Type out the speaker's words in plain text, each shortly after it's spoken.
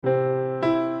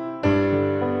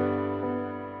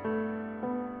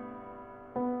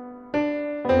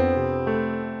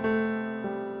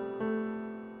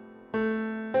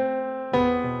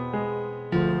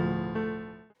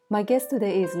My guest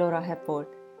today is Laura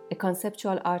Hepworth, a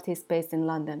conceptual artist based in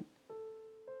London.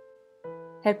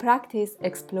 Her practice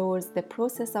explores the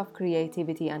process of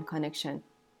creativity and connection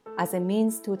as a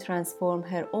means to transform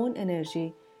her own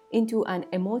energy into an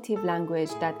emotive language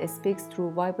that speaks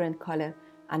through vibrant color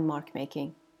and mark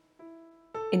making.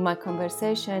 In my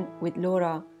conversation with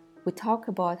Laura, we talk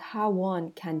about how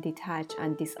one can detach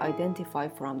and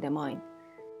disidentify from the mind.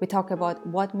 We talk about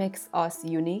what makes us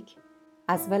unique,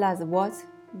 as well as what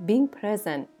being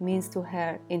present means to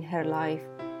her in her life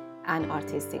and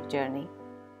artistic journey.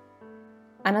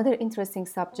 Another interesting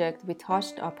subject we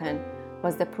touched upon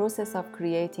was the process of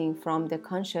creating from the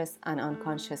conscious and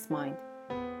unconscious mind.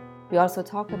 We also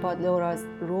talked about Laura's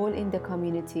role in the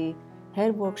community,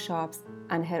 her workshops,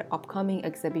 and her upcoming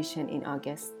exhibition in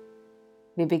August.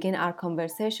 We begin our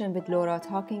conversation with Laura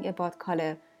talking about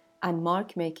color and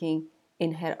mark making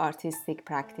in her artistic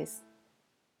practice.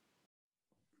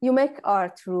 You make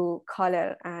art through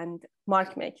color and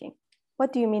mark making.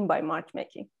 What do you mean by mark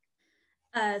making?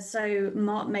 So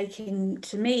mark making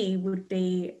to me would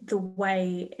be the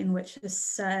way in which a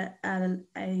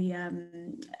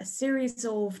series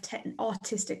of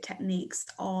artistic techniques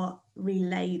are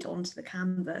relayed onto the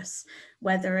canvas,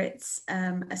 whether it's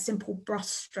a simple brush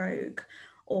stroke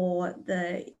or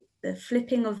the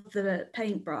flipping of the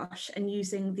paintbrush and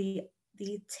using the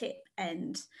tip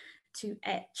end to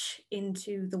etch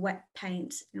into the wet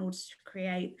paint in order to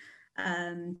create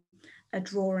a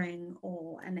drawing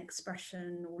or an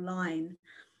expression or line.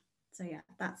 So yeah,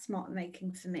 that's mark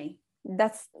making for me.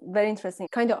 That's very interesting.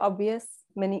 Kind of obvious.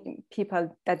 Many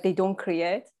people that they don't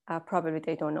create, probably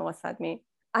they don't know what that means.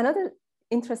 Another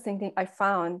interesting thing I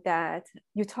found that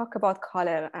you talk about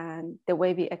color and the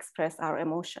way we express our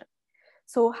emotion.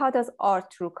 So how does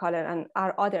art through color and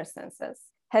our other senses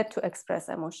help to express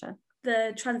emotion?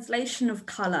 The translation of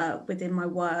color within my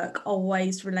work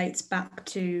always relates back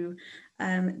to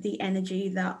the energy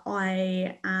that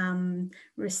I am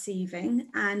receiving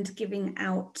and giving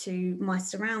out to my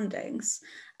surroundings.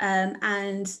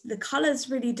 And the colors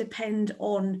really depend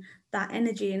on that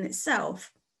energy in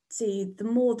itself. See, the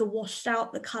more the washed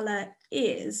out the color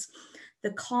is,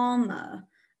 the calmer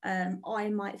I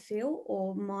might feel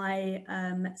or my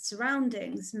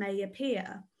surroundings may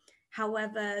appear.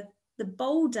 However, the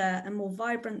bolder and more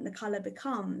vibrant the color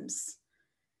becomes,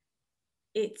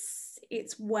 it's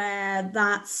where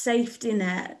that safety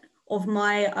net of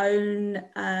my own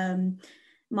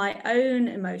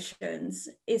emotions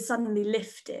is suddenly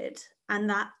lifted, and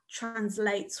that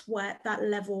translates where that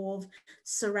level of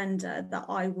surrender that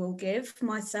I will give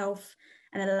myself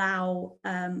and allow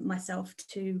myself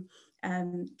to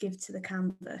give to the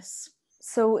canvas.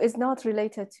 So it's not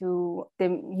related to the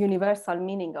universal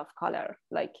meaning of color,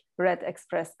 like red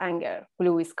express anger,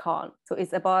 blue is calm. So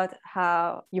it's about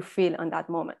how you feel in that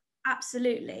moment.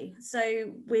 Absolutely.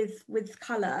 So with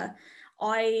color,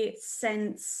 I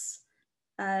sense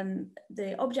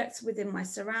the objects within my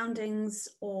surroundings,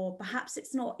 or perhaps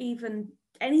it's not even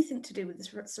anything to do with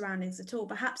the surroundings at all.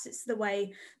 Perhaps it's the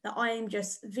way that I am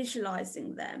just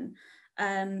visualizing them.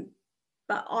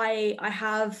 But I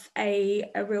have a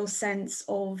real sense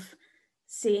of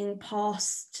seeing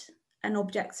past an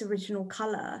object's original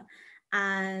color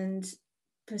and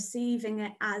perceiving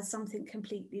it as something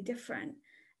completely different.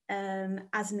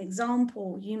 As an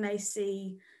example, you may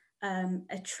see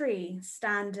a tree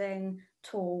standing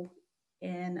tall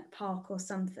in a park or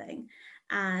something,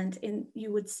 and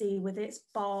you would see with its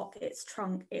bark, its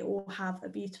trunk, it will have a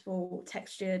beautiful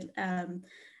textured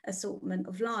assortment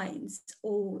of lines,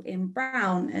 all in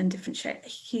brown and different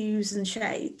hues and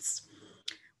shades,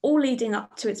 all leading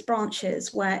up to its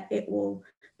branches, where it will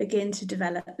begin to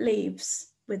develop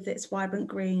leaves with its vibrant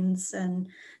greens and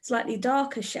slightly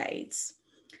darker shades.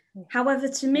 However,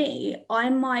 to me,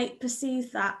 I might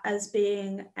perceive that as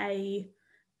being a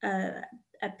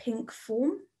pink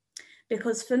form,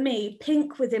 because for me,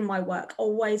 pink within my work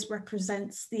always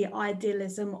represents the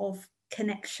idealism of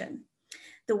connection,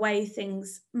 the way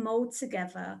things mold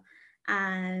together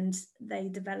and they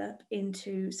develop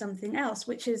into something else,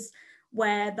 which is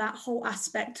where that whole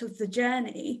aspect of the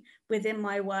journey within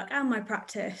my work and my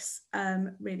practice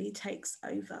really takes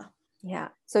over. Yeah.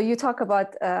 So you talk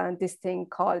about this thing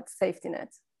called safety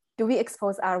net. Do we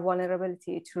expose our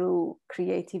vulnerability through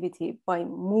creativity by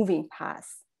moving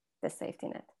past the safety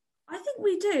net? I think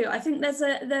we do. I think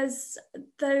there's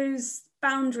those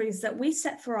boundaries that we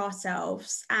set for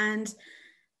ourselves, and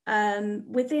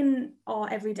within our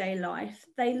everyday life,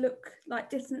 they look like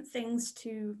different things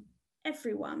to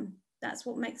everyone. That's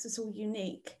what makes us all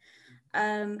unique.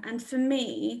 And for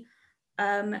me,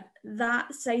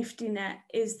 that safety net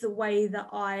is the way that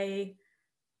I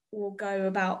will go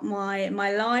about my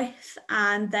life,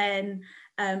 and then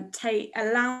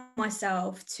allow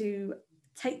myself to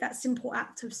take that simple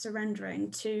act of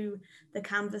surrendering to the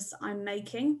canvas I'm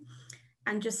making,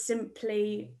 and just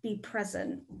simply be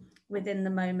present within the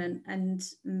moment and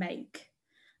make.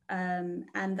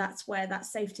 And that's where that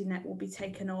safety net will be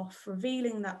taken off,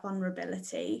 revealing that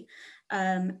vulnerability,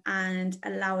 and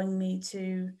allowing me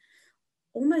to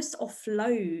almost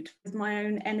offload with my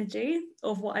own energy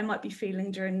of what I might be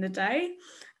feeling during the day.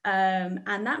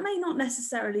 And that may not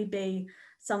necessarily be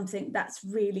something that's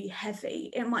really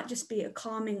heavy. It might just be a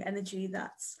calming energy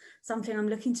that's something I'm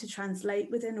looking to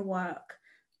translate within a work.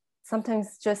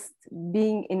 Sometimes just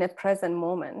being in a present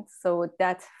moment, so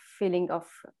that feeling of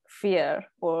fear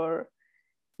or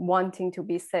wanting to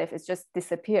be safe is just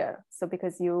disappear. So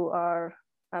because you are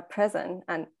present,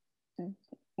 and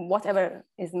whatever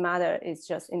is matter is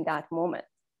just in that moment,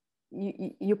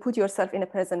 you put yourself in a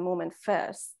present moment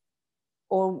first,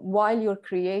 or while you're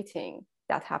creating,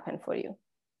 that happen for you.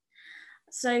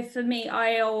 So for me,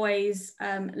 I always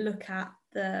look at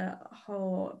the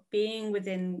whole being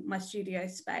within my studio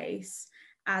space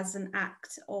as an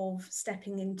act of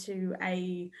stepping into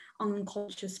a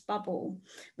unconscious bubble,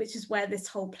 which is where this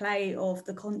whole play of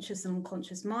the conscious and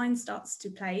unconscious mind starts to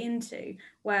play into,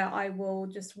 where I will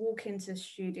just walk into the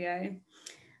studio,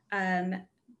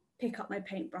 pick up my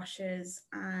paintbrushes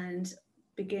and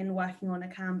begin working on a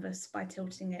canvas by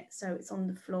tilting it so it's on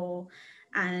the floor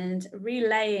and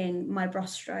relaying my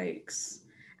brush strokes.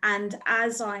 And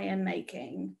as I am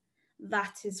making,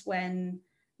 that is when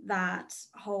that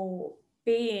whole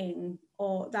being,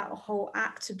 or that whole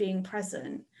act of being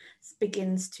present,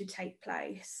 begins to take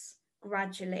place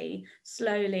gradually,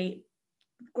 slowly,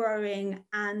 growing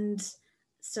and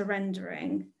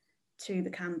surrendering to the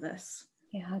canvas.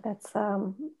 Yeah, that's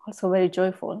also very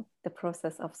joyful, the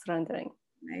process of surrendering.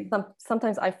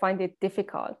 Sometimes I find it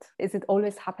difficult. Is it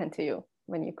always happen to you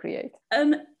when you create?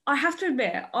 I have to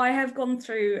admit, I have gone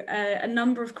through a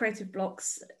number of creative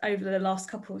blocks over the last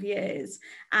couple of years,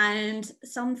 and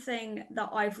something that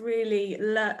I've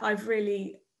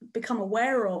really become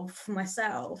aware of for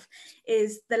myself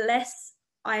is the less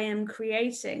I am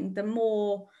creating, the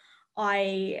more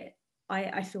I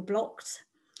feel blocked.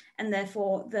 And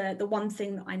therefore, the one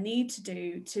thing that I need to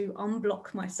do to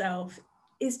unblock myself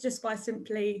is just by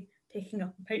simply picking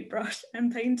up a paintbrush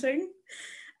and painting.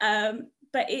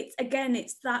 But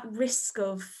it's that risk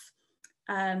of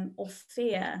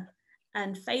fear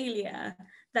and failure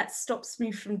that stops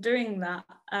me from doing that.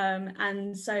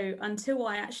 And so until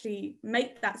I actually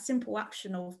make that simple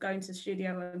action of going to the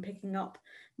studio and picking up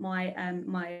my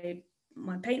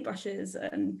my paintbrushes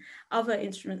and other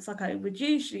instruments like I would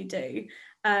usually do,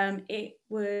 I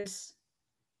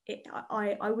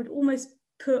would almost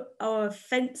put a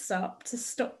fence up to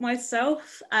stop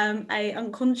myself, a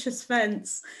unconscious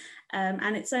fence.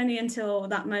 And it's only until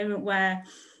that moment where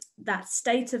that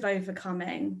state of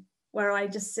overcoming, where I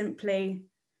just simply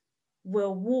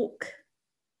will walk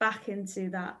back into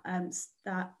that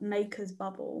that maker's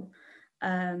bubble,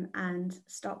 and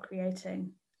start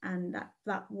creating. And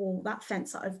that wall, that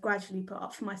fence that I've gradually put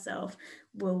up for myself,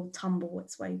 will tumble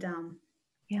its way down.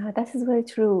 Yeah, that is very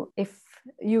true. If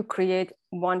you create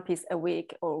one piece a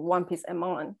week or one piece a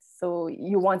month, so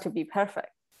you want to be perfect.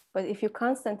 But if you're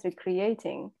constantly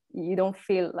creating, you don't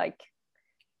feel like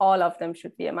all of them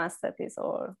should be a masterpiece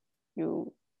or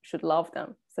you should love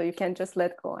them. So you can just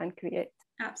let go and create.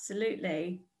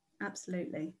 Absolutely.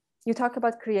 Absolutely. You talk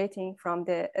about creating from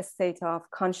the state of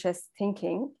conscious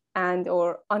thinking and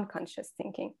or unconscious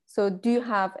thinking. So do you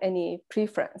have any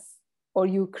preference, or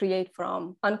you create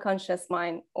from unconscious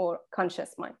mind or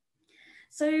conscious mind?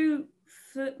 So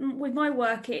with my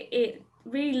work, it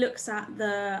really looks at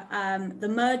the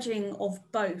merging of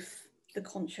both the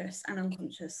conscious and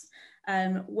unconscious,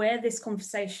 where this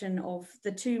conversation of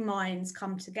the two minds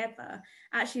come together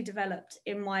actually developed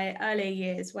in my earlier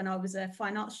years when I was a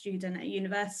fine arts student at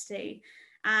university.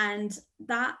 And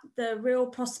that the real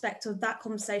prospect of that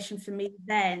conversation for me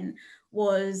then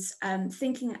was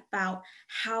thinking about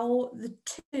how the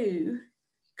two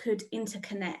could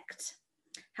interconnect,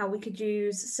 how we could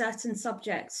use certain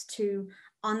subjects to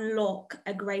unlock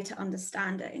a greater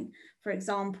understanding. For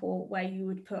example, where you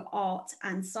would put art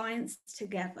and science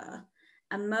together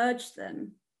and merge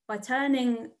them by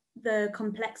turning the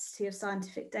complexity of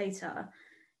scientific data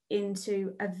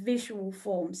into a visual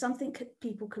form, something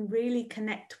people can really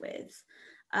connect with,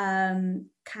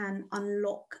 can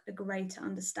unlock a greater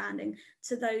understanding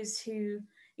to those who,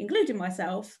 including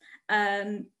myself,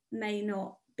 may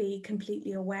not be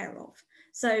completely aware of.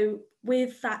 So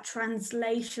with that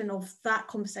translation of that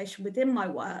conversation within my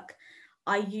work,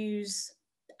 I use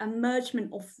a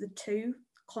mergement of the two,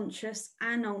 conscious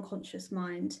and unconscious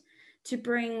mind, to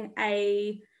bring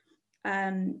a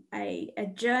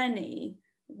journey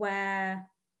where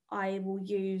I will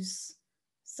use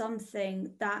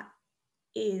something that's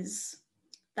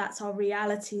our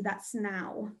reality, that's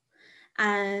now,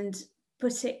 and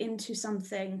put it into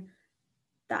something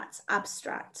that's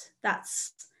abstract,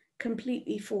 that's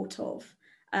completely thought of,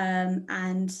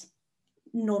 and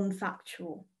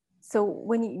non-factual. So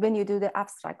when you do the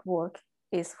abstract work,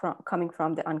 is coming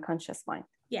from the unconscious mind.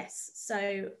 Yes.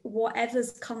 So whatever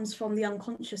comes from the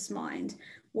unconscious mind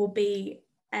will be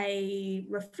a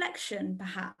reflection,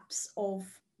 perhaps, of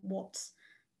what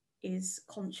is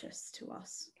conscious to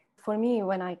us. For me,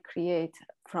 when I create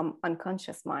from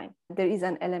unconscious mind, there is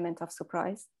an element of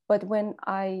surprise. But when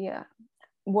I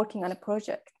working on a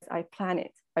project, I plan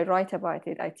it, I write about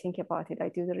it, I think about it, I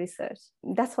do the research.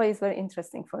 That's why it's very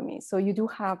interesting for me. So you do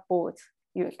have both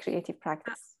your creative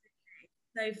practice.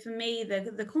 So for me,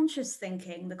 the conscious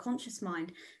thinking, the conscious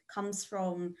mind comes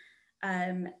from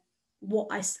what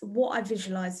I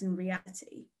visualize in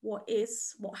reality, what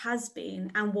is, what has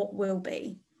been, and what will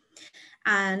be.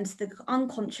 And the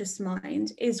unconscious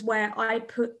mind is where I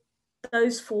put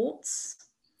those thoughts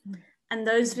and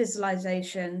those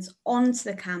visualizations onto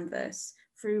the canvas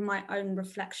through my own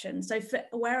reflection. So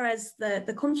whereas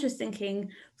the conscious thinking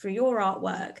through your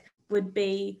artwork would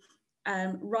be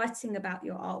writing about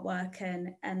your artwork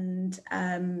and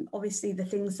obviously the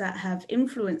things that have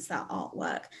influenced that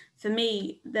artwork, for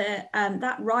me,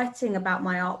 that writing about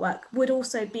my artwork would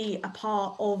also be a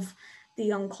part of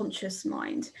the unconscious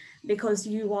mind, because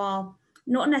you are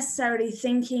not necessarily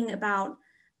thinking about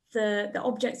the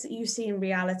objects that you see in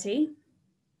reality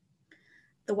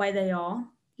the way they are.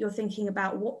 You're thinking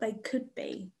about what they could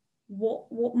be,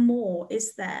 what more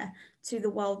is there to the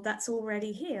world that's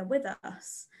already here with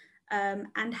us,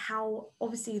 and how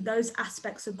obviously those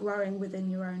aspects are growing within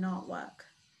your own artwork.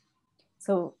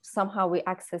 So somehow we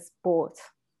access both,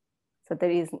 so there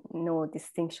is no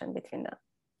distinction between them.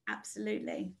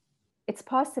 Absolutely. It's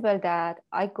possible that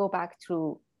I go back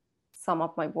through some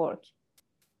of my work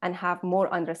and have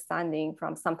more understanding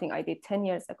from something I did 10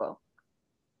 years ago.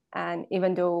 And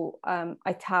even though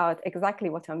I thought exactly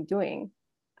what I'm doing,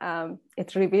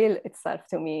 it revealed itself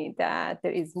to me that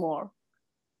there is more.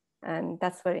 And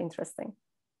that's very interesting.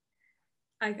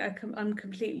 I'm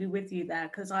completely with you there,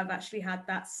 because I've actually had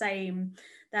that same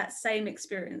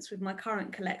experience with my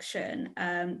current collection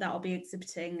that I'll be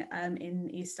exhibiting in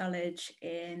East Dulwich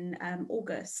in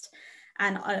August.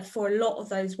 And for a lot of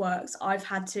those works, I've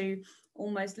had to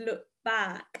almost look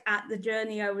back at the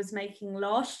journey I was making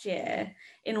last year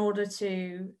in order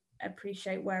to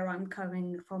appreciate where I'm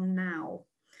coming from now.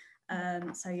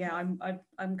 So yeah,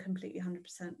 I'm completely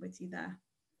 100% with you there.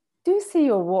 Do you see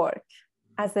your work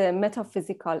as a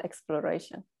metaphysical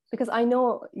exploration? Because I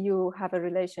know you have a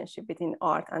relationship between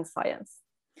art and science.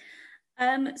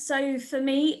 So for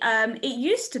me, it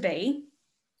used to be,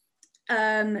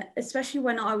 especially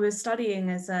when I was studying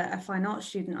as a fine art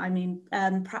student, I mean,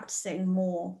 practicing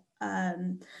more,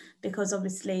 because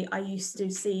obviously I used to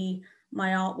see my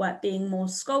artwork being more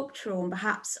sculptural and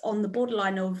perhaps on the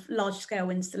borderline of large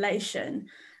scale installation.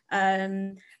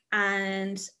 And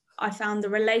I found the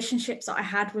relationships that I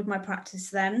had with my practice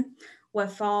then were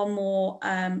far more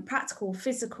practical,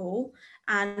 physical,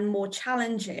 and more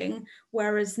challenging.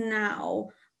 Whereas now,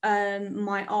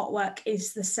 my artwork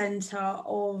is the center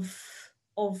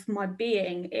of my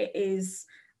being. It is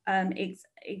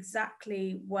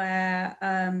exactly where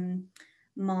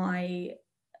my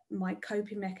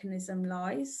coping mechanism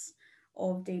lies,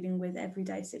 of dealing with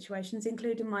everyday situations,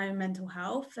 including my own mental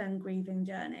health and grieving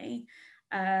journey.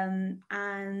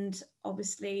 And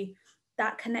obviously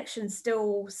that connection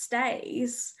still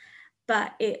stays,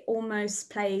 but it almost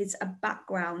plays a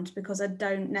background because I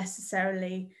don't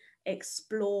necessarily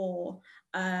explore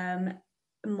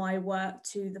my work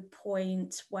to the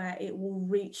point where it will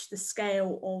reach the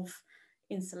scale of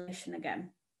installation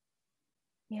again.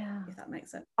 Yeah, if that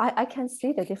makes sense. I can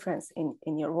see the difference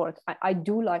in your work. I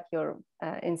do like your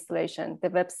installation, the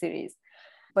web series,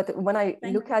 but when I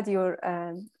look at your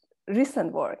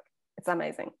recent work, it's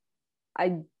amazing.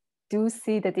 I do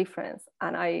see the difference,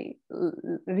 and I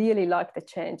really like the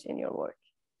change in your work.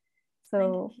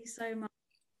 So thank you so much.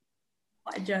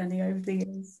 What a journey over the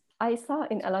years. I saw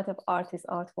in a lot of artists'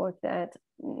 artwork that,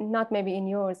 not maybe in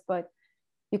yours, but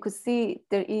you could see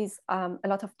there is a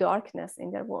lot of darkness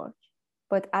in their work.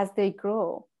 But as they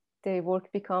grow, their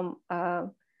work become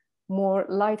more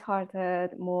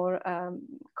lighthearted, more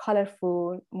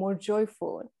colorful, more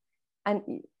joyful.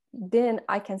 And then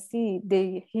I can see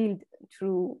they healed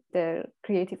through their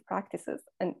creative practices,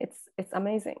 and it's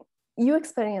amazing. You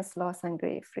experienced loss and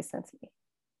grief recently.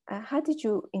 How did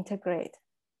you integrate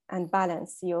and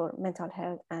balance your mental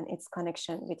health and its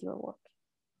connection with your work?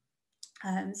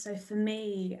 So for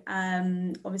me,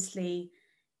 obviously,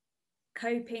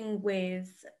 coping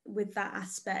with that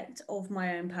aspect of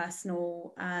my own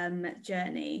personal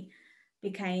journey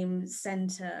became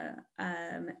center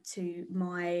to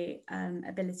my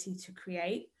ability to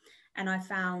create. And I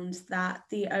found that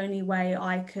the only way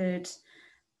I could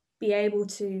be able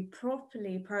to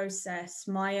properly process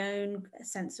my own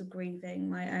sense of grieving,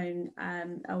 my own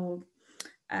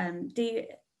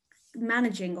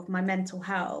managing of my mental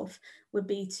health would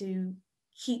be to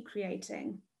keep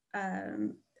creating,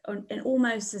 and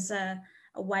almost as a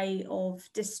way of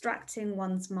distracting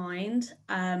one's mind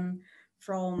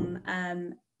from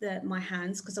my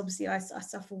hands, because obviously I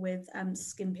suffer with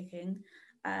skin picking.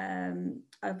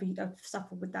 I've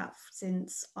suffered with that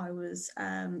since I was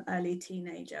early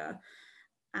teenager,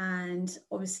 and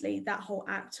obviously that whole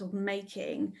act of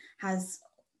making has,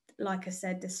 like I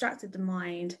said, distracted the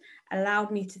mind, allowed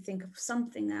me to think of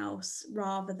something else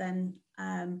rather than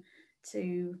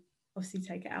to obviously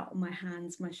take it out on my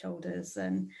hands, my shoulders,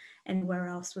 and anywhere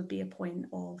else would be a point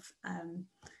of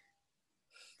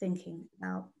thinking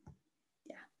about.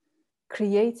 Yeah.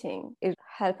 Creating it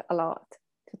help a lot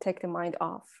to take the mind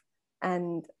off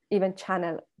and even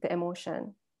channel the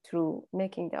emotion through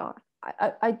making the art.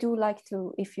 I do like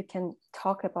to, if you can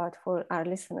talk about for our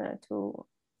listener to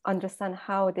understand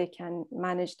how they can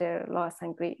manage their loss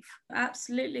and grief.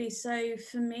 Absolutely. So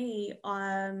for me,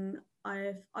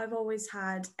 I've always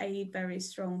had a very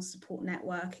strong support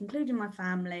network, including my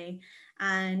family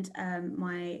and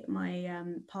my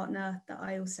partner that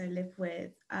I also live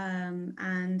with,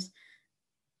 and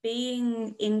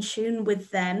being in tune with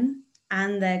them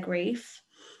and their grief,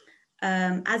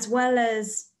 as well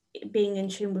as being in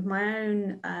tune with my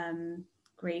own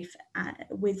grief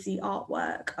with the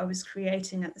artwork I was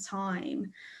creating at the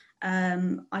time.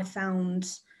 I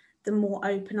found the more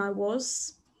open I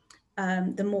was,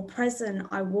 the more present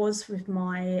I was with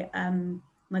my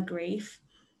grief.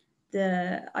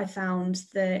 I found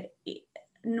that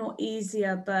not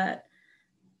easier, but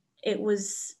it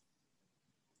was,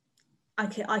 I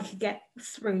could get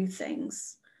through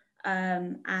things,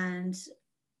 and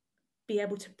be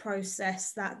able to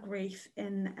process that grief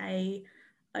in a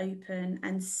open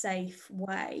and safe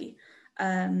way.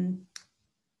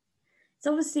 It's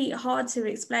obviously hard to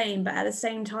explain, but at the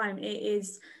same time, it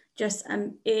is just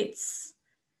it's,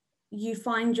 you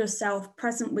find yourself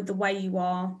present with the way you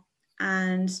are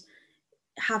and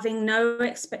having no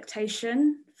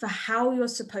expectation for how you're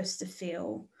supposed to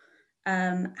feel,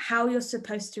 how you're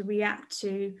supposed to react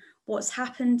to what's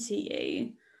happened to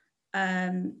you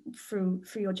through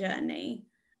your journey,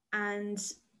 and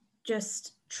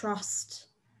just trust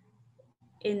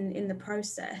in the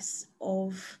process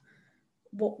of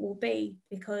what will be,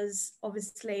 because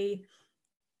obviously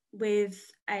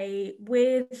with a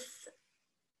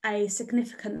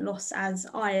significant loss as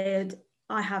I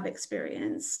have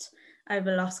experienced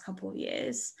over the last couple of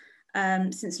years,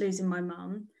 since losing my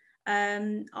mum,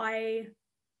 I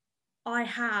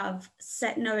have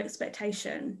set no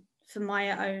expectation for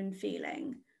my own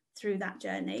feeling through that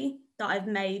journey that I've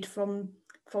made from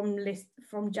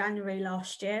January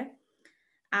last year,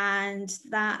 and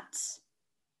that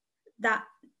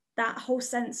whole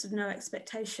sense of no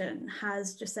expectation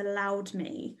has just allowed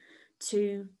me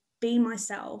to be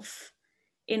myself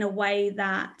in a way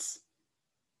that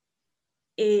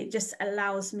it just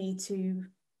allows me to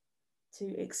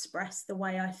express the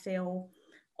way I feel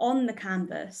on the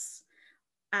canvas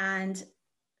and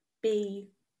be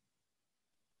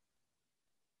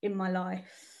in my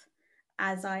life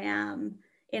as I am,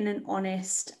 in an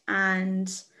honest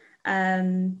and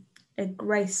a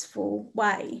graceful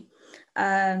way.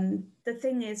 The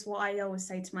thing is, what I always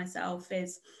say to myself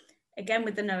is, again,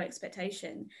 with the no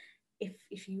expectation,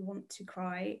 if you want to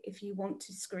cry, if you want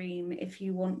to scream, if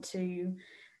you want to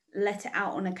let it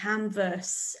out on a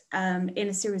canvas, in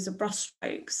a series of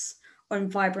brushstrokes or in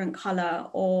vibrant colour,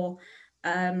 or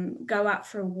go out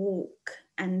for a walk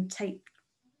and take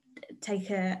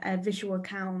a visual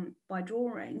account by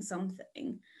drawing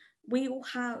something, we all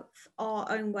have our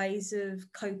own ways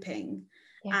of coping.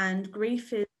 Yeah. And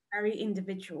grief is very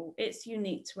individual, it's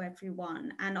unique to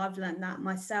everyone, and I've learned that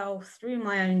myself through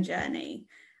my own journey,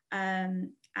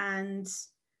 and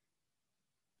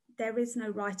there is no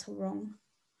right or wrong,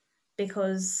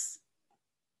 because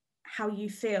how you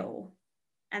feel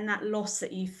and that loss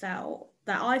that you felt,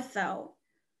 that I felt,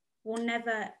 will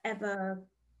never ever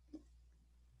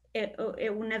it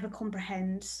will never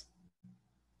comprehend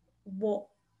what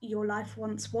your life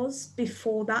once was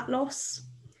before that loss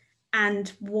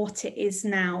and what it is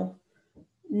now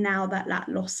that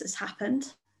loss has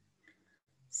happened.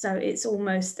 So it's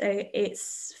almost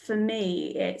it's for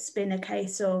me it's been a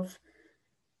case of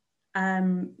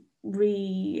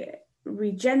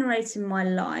regenerating my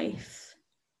life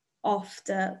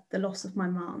after the loss of my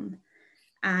mum,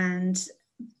 and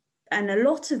a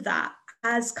lot of that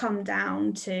has come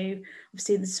down to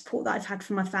obviously the support that I've had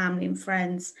from my family and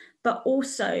friends, but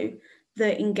also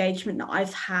the engagement that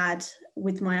I've had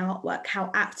with my artwork,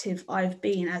 how active I've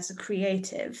been as a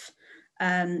creative,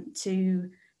 to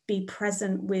be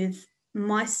present with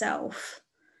myself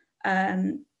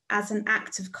as an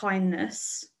act of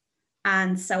kindness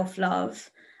and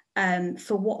self-love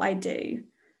for what I do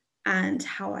and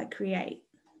how I create.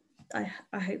 I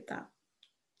hope that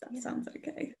sounds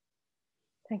okay.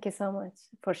 Thank you so much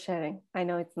for sharing. I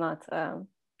know it's not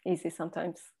easy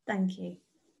sometimes. Thank you.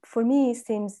 For me, it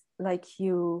seems like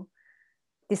you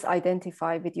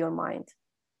disidentify with your mind.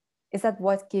 Is that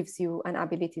what gives you an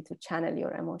ability to channel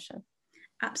your emotion?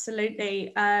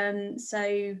 Absolutely.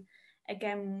 So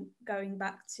again, going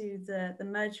back to the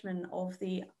mergement of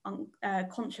the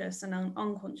conscious and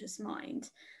unconscious mind,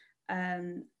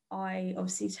 I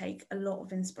obviously take a lot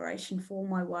of inspiration for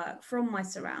my work from my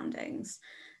surroundings.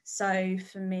 So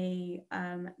for me,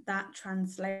 that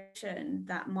translation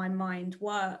that my mind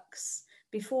works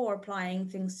before applying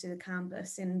things to the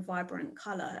canvas in vibrant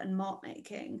colour and mark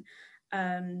making,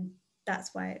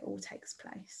 that's where it all takes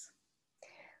place.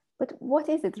 But what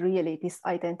is it really, this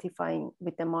identifying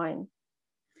with the mind?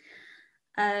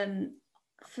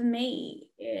 For me,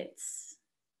 it's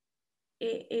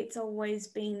always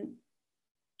been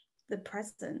the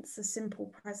presence, the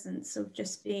simple presence of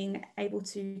just being able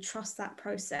to trust that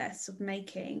process of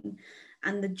making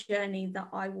and the journey that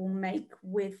I will make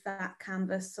with that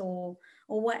canvas or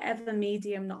whatever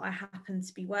medium that I happen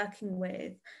to be working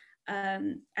with,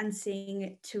 and seeing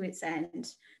it to its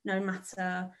end, no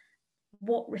matter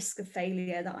what risk of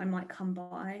failure that I might come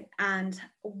by and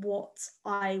what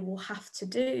I will have to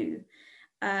do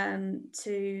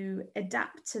to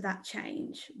adapt to that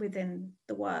change within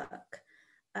the work.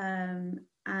 And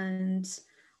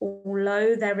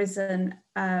although there isn't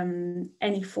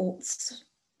any faults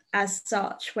as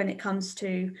such when it comes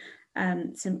to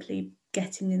simply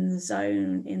getting in the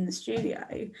zone in the studio,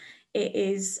 it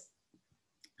is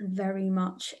very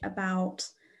much about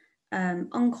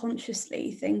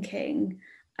unconsciously thinking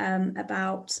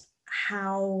about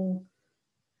how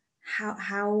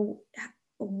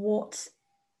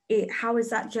is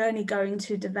that journey going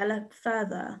to develop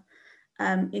further,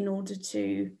 in order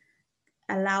to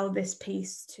allow this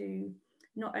piece to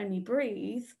not only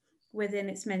breathe within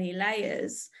its many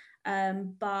layers,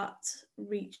 but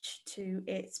reach to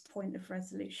its point of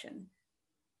resolution,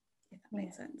 if that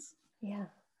makes sense. Yeah.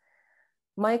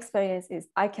 My experience is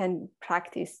I can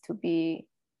practice to be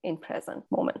in present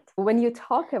moment. When you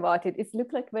talk about it, it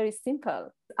looks like very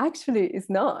simple. Actually, it's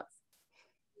not.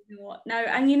 No,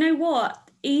 and you know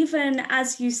what? Even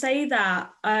as you say that,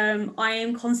 I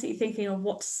am constantly thinking of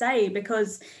what to say,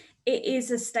 because it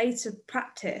is a state of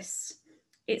practice.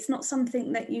 It's not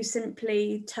something that you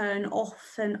simply turn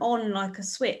off and on like a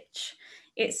switch.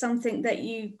 It's something that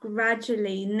you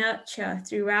gradually nurture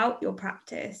throughout your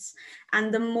practice.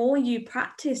 And the more you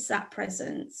practice that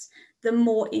presence, the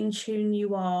more in tune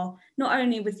you are, not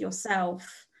only with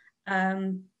yourself,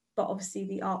 but obviously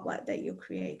the artwork that you're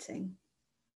creating.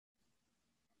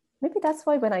 Maybe that's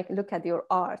why when I look at your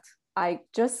art, I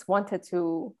just wanted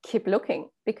to keep looking,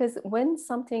 because when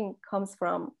something comes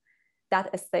from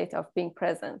that state of being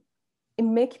present, it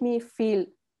makes me feel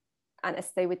and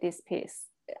stay with this piece.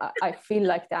 I feel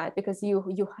like that because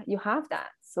you have that.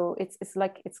 So it's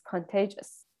like it's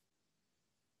contagious.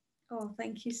 Oh,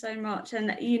 thank you so much.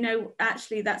 And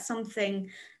actually, that's something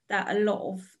that a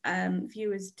lot of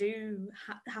viewers do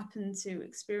happen to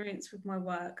experience with my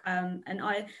work.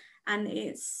 And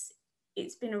it's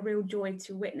been a real joy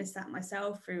to witness that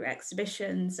myself through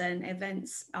exhibitions and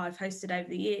events I've hosted over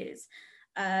the years.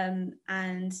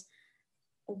 And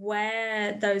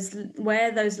where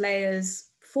those layers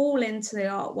fall into the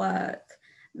artwork,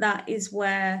 that is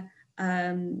where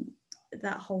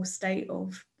that whole state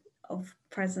of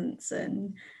presence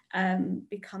and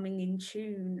becoming in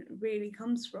tune really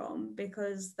comes from,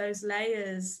 because those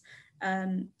layers,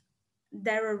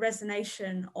 they're a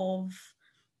resonation of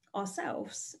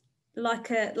ourselves. Like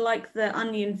the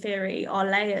onion theory, our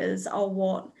layers are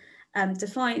what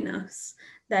define us.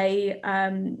 They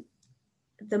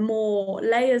the more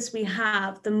layers we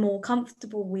have, the more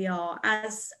comfortable we are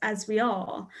as we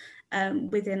are,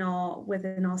 within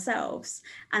ourselves.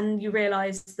 And you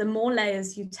realize the more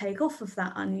layers you take off of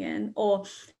that onion, or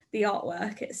the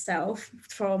artwork itself,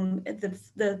 from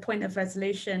the point of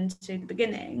resolution to the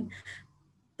beginning,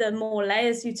 the more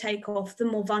layers you take off, the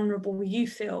more vulnerable you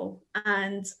feel.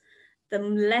 And the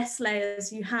less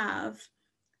layers you have,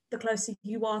 the closer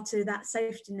you are to that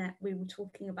safety net we were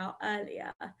talking about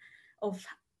earlier, of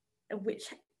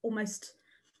which almost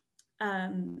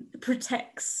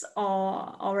protects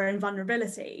our own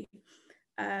vulnerability.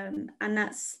 And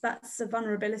that's a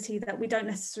vulnerability that we don't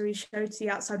necessarily show to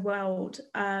the outside world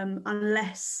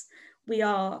unless we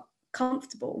are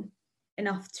comfortable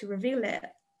enough to reveal it,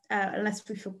 unless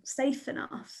we feel safe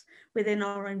enough within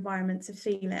our environment to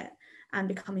feel it and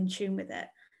become in tune with it.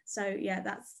 So yeah,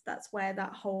 that's where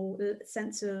that whole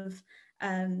sense of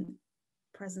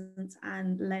presence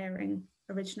and layering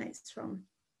originates from.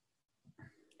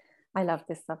 I love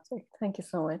this subject. Thank you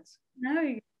so much. No,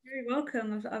 you're very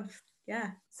welcome.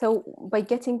 Yeah. So by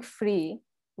getting free,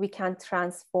 we can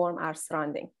transform our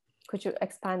surrounding. Could you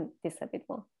expand this a bit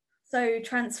more? So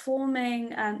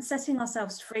transforming, setting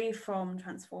ourselves free from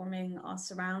transforming our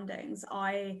surroundings,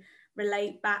 I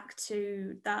relate back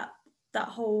to that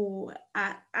whole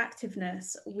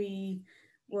activeness we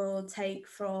will take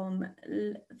from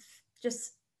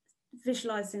just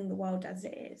visualizing the world as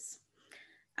it is,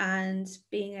 and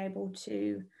being able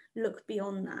to look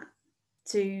beyond that,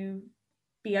 to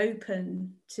be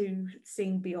open to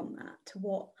seeing beyond that, to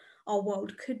what our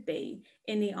world could be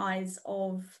in the eyes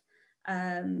of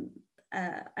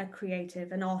a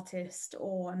creative, an artist,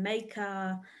 or a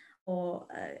maker,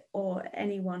 or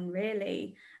anyone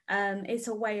really. It's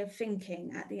a way of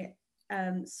thinking at the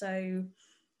so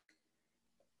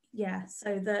yeah,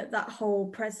 so that whole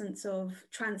presence of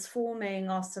transforming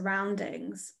our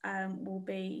surroundings will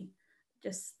be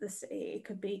just this. It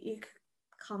could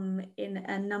come in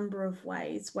a number of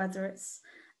ways, whether it's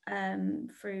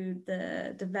through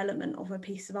the development of a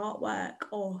piece of artwork,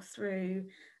 or through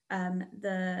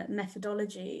the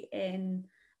methodology in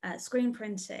screen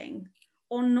printing,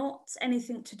 or not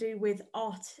anything to do with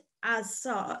art as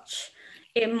such.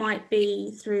 It might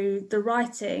be through the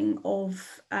writing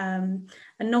of a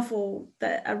novel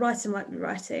that a writer might be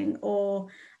writing, or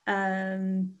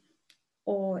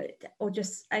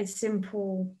just a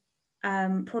simple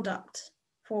product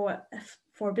for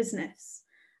a business.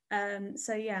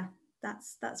 So yeah,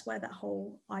 that's where that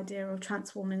whole idea of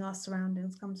transforming our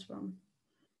surroundings comes from.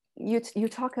 You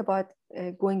talk about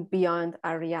going beyond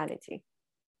our reality,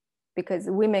 because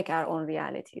we make our own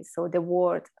reality. So the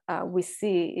world we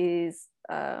see is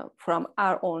from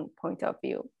our own point of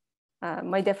view.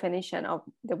 My definition of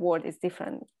the world is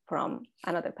different from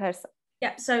another person.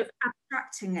 Yeah, so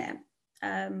abstracting it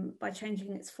by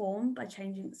changing its form, by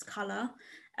changing its color,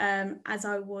 as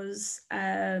I was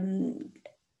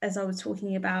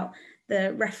talking about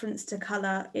the reference to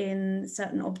color in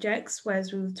certain objects,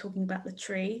 whereas we were talking about the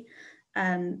tree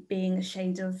being a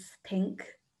shade of pink,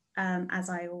 as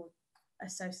I will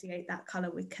associate that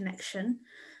color with connection.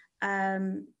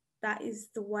 That is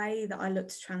the way that I look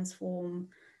to transform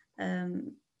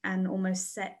and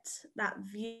almost set that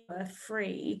viewer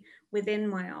free within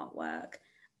my artwork,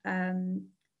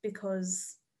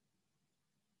 because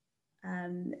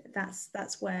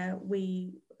that's where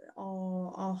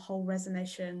our whole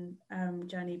resonation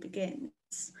journey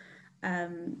begins.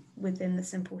 Within the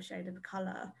simple shade of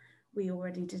color, we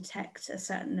already detect a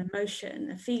certain emotion,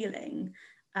 a feeling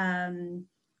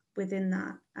within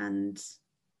that, and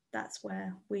that's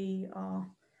where we are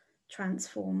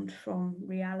transformed from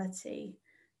reality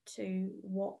to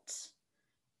what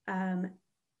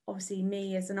obviously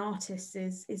me as an artist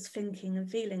is thinking and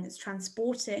feeling. It's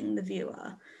transporting the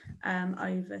viewer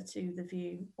over to the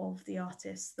view of the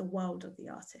artist, the world of the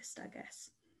artist, I guess.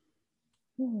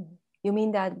 You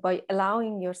mean that by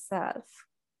allowing yourself,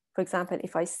 for example,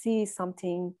 if I see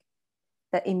something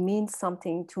that it means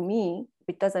something to me,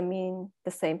 it doesn't mean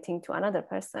the same thing to another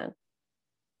person.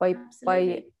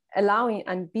 By allowing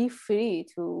and be free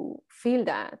to feel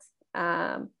that,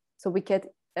 so we get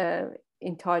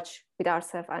in touch with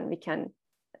ourselves and we can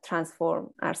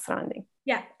transform our surrounding.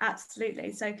 Yeah,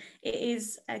 absolutely. So it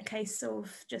is a case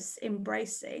of just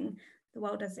embracing the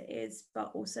world as it is,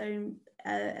 but also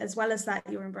as well as that,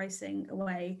 you're embracing a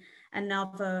way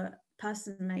another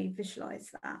person may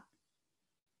visualize that.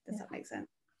 Does that make sense?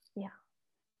 Yeah.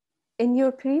 In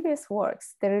your previous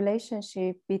works, the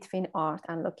relationship between art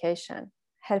and location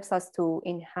helps us to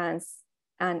enhance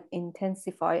and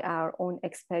intensify our own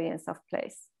experience of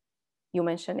place. You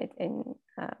mentioned it in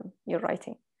your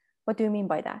writing. What do you mean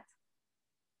by that?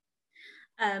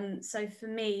 So for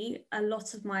me, a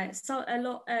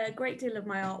great deal of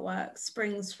my artwork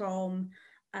springs from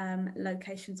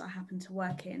locations I happen to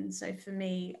work in. So for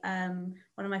me, one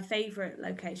of my favourite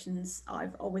locations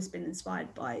I've always been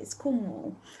inspired by is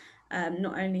Cornwall.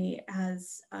 Not only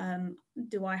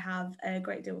do I have a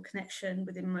great deal of connection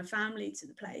within my family to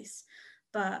the place,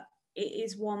 but it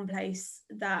is one place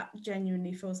that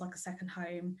genuinely feels like a second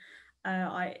home.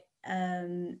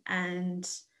 And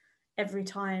every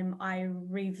time I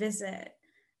revisit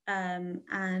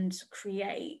and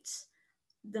create,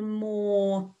 the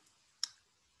more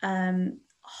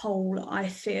whole I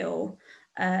feel,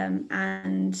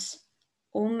 and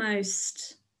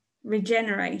almost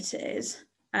regenerated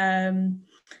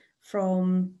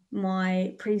from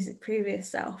my previous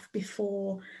self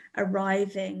before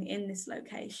arriving in this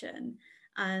location.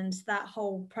 And that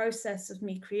whole process of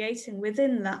me creating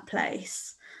within that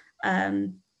place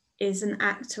is an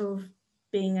act of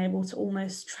being able to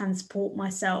almost transport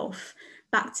myself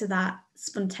back to that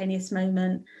spontaneous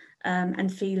moment,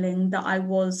 and feeling that I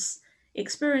was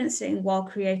experiencing while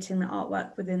creating the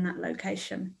artwork within that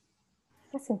location.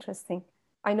 That's interesting.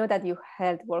 I know that you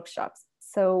held workshops.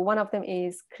 So one of them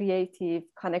is Creative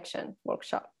Connection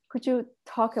workshop. Could you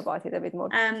talk about it a bit more?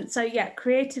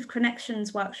 Creative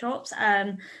Connections workshops,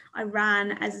 I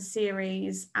ran as a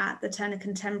series at the Turner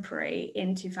Contemporary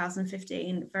in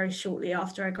 2015, very shortly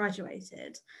after I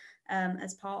graduated,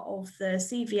 as part of the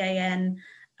CVAN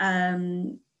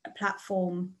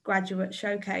platform graduate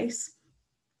showcase.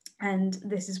 And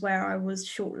this is where I was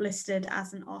shortlisted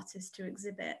as an artist to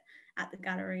exhibit at the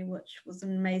gallery, which was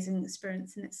an amazing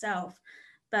experience in itself.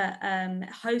 But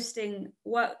hosting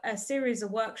a series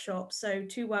of workshops, so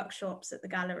 2 workshops at the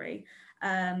gallery,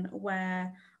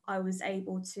 where I was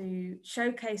able to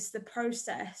showcase the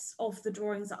process of the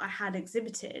drawings that I had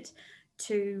exhibited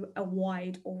to a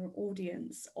wide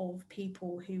audience of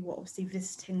people who were obviously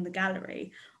visiting the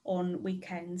gallery on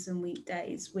weekends and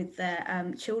weekdays with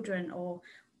their children or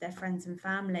their friends and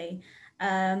family.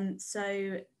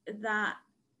 So that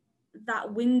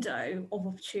window of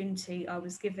opportunity I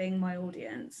was giving my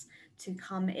audience to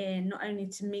come in, not only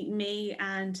to meet me,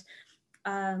 and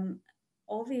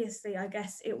obviously I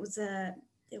guess it was a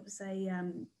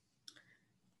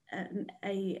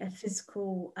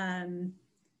physical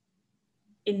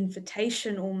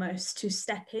invitation almost to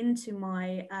step into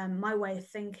my way of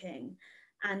thinking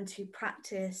and to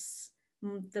practice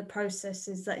the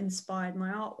processes that inspired my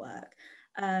artwork.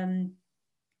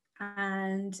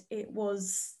 And it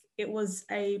was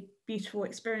a beautiful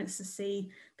experience to see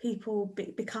people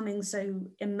becoming so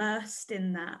immersed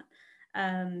in that,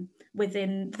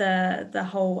 within the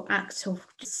whole act of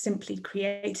just simply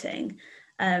creating.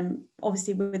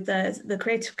 Obviously with the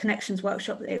Creative Connections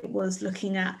workshop, it was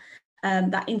looking at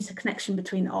that interconnection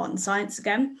between art and science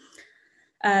again,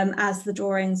 as the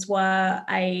drawings were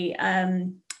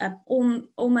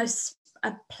almost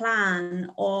a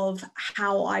plan of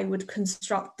how I would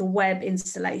construct the web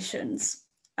installations.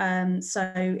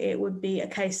 So it would be a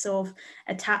case of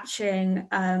attaching,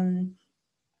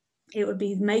 it would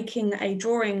be making a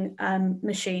drawing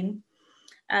machine,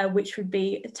 which would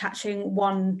be attaching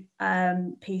one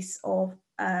piece of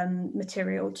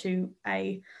material to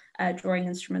a drawing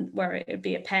instrument, where it would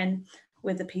be a pen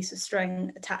with a piece of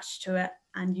string attached to it,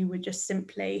 and you would just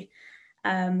simply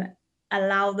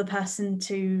allow the person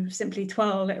to simply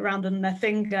twirl it around on their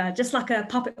finger, just like a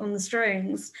puppet on the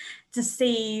strings, to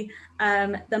see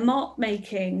the mark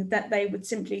making that they would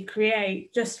simply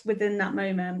create just within that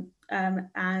moment,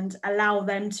 and allow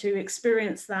them to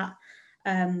experience that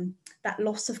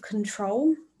loss of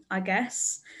control, I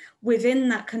guess, within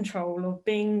that control of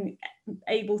being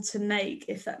able to make,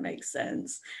 if that makes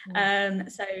sense.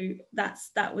 So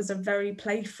that was a very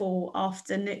playful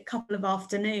couple of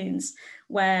afternoons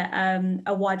where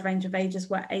a wide range of ages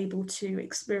were able to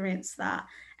experience that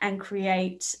and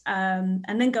create, and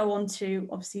then go on to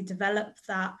obviously develop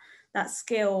that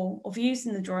skill of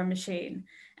using the drawing machine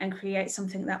and create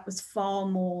something that was far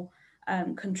more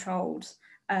controlled,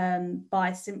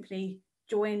 by simply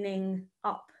joining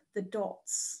up the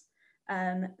dots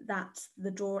that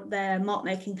their mark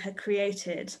making had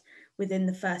created within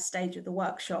the first stage of the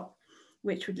workshop,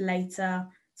 which would later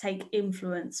take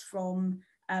influence from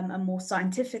a more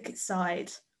scientific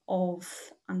side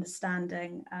of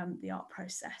understanding the art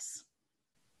process.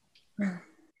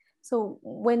 So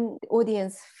when the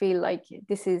audience feel like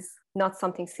this is not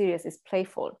something serious, it's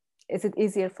playful, is it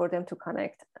easier for them to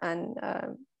connect and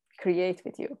create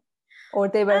with you? Or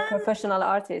they were professional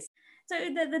artists? So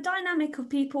the dynamic of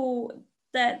people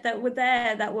that were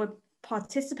there, that were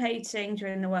participating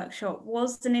during the workshop,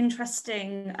 was an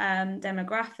interesting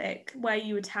demographic, where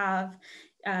you would have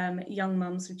young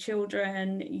mums with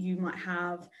children, you might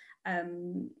have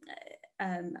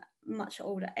much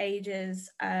older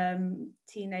ages,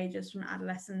 teenagers from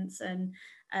adolescents,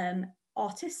 and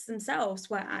artists themselves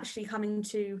were actually coming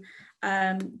to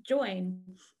join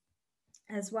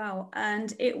as well.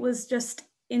 And it was just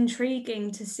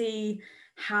intriguing to see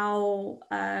how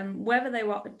whether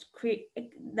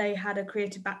they had a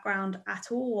creative background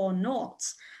at all or not,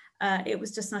 it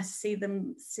was just nice to see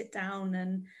them sit down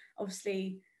and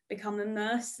obviously become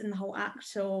immersed in the whole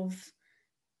act of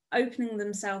opening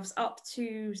themselves up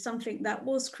to something that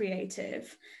was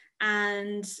creative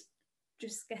and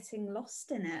just getting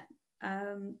lost in it,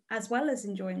 as well as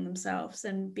enjoying themselves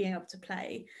and being able to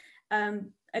play.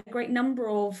 A great number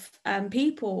of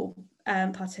people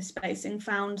participating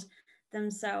found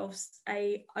themselves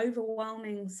a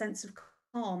overwhelming sense of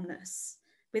calmness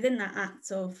within that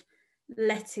act of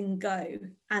letting go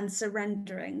and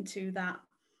surrendering to that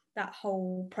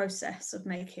whole process of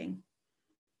making.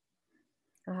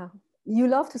 You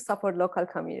love to support local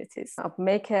communities of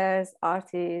makers,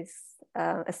 artists,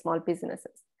 small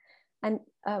businesses. And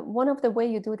one of the way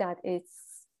you do that is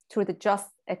through the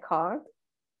Just a Card.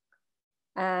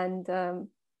 And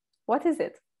what is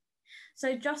it?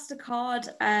 So Just a Card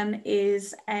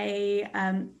is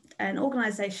an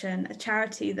organisation, a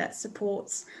charity that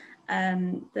supports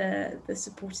the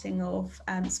supporting of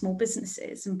small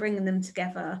businesses and bringing them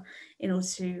together in order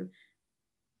to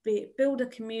build a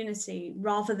community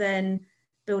rather than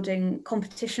building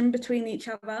competition between each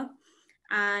other.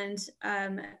 And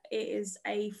it is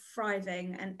a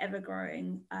thriving and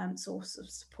ever-growing source of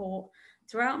support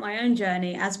throughout my own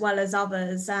journey as well as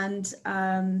others. And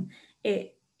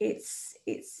it's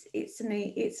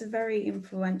a very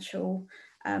influential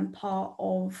part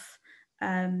of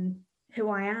who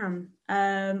I am.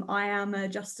 I am a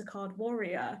Just a Card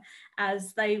warrior,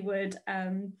 as they would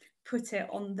put it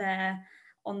on their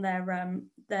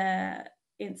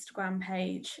Instagram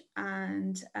page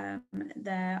and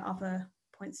their other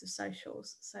points of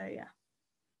socials. So yeah.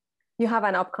 You have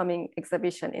an upcoming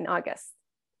exhibition in August.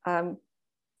 I'm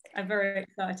very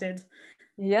excited.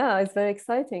 Yeah, it's very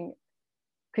exciting.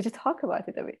 Could you talk about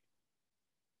it a bit?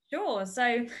 Sure.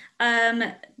 So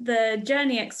the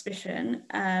Journey exhibition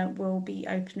will be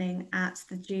opening at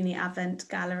the Junior Advent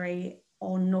Gallery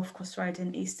on North Cross Road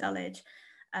in East Dulwich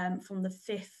from the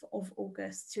 5th of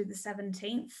August to the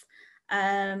 17th.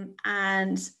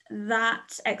 And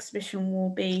that exhibition will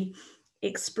be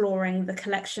exploring the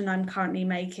collection I'm currently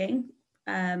making,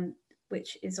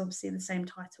 which is obviously the same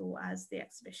title as the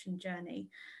exhibition Journey.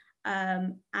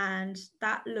 And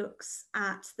that looks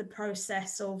at the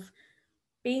process of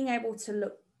being able to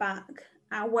look back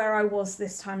at where I was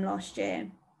this time last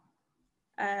year,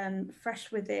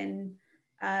 fresh within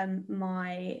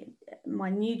my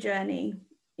new journey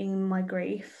in my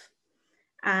grief,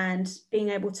 and being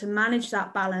able to manage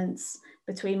that balance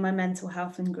between my mental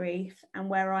health and grief and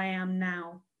where I am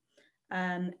now.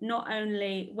 Not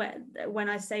only when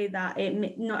I say that,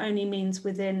 it not only means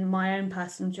within my own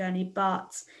personal journey,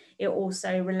 but it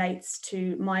also relates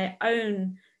to my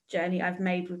own journey I've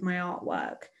made with my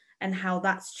artwork and how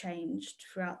that's changed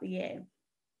throughout the year.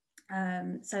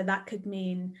 So that could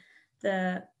mean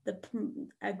a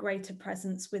greater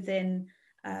presence within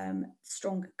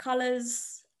stronger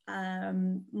colours,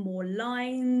 more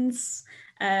lines,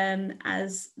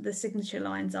 as the signature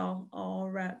lines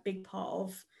are a big part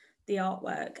of the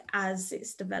artwork as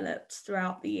it's developed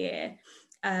throughout the year.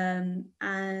 And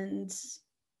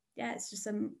yeah,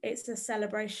 it's a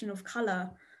celebration of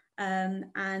colour,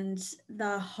 and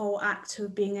the whole act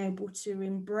of being able to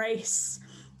embrace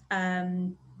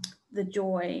the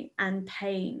joy and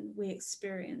pain we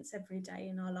experience every day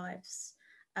in our lives,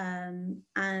 and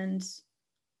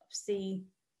obviously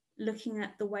looking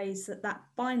at the ways that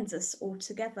binds us all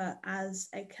together as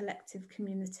a collective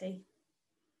community.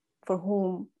 For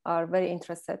whom are very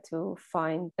interested to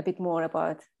find a bit more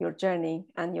about your journey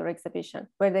and your exhibition,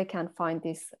 where they can find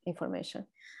this information?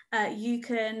 You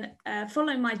can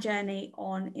follow my journey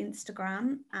on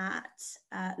Instagram at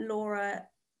laura.e.hepworth,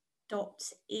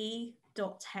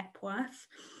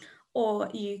 or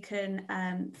you can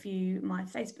view my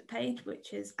Facebook page,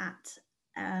 which is at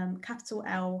capital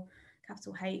L,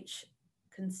 capital H,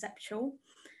 Conceptual,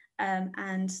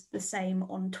 and the same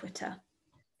on Twitter.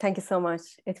 Thank you so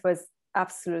much. It was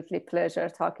absolutely pleasure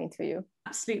talking to you.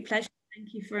 Absolute pleasure.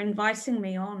 Thank you for inviting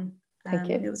me on. Thank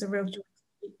you. It was a real joy to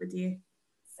speak with you.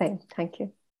 Same. Thank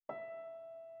you.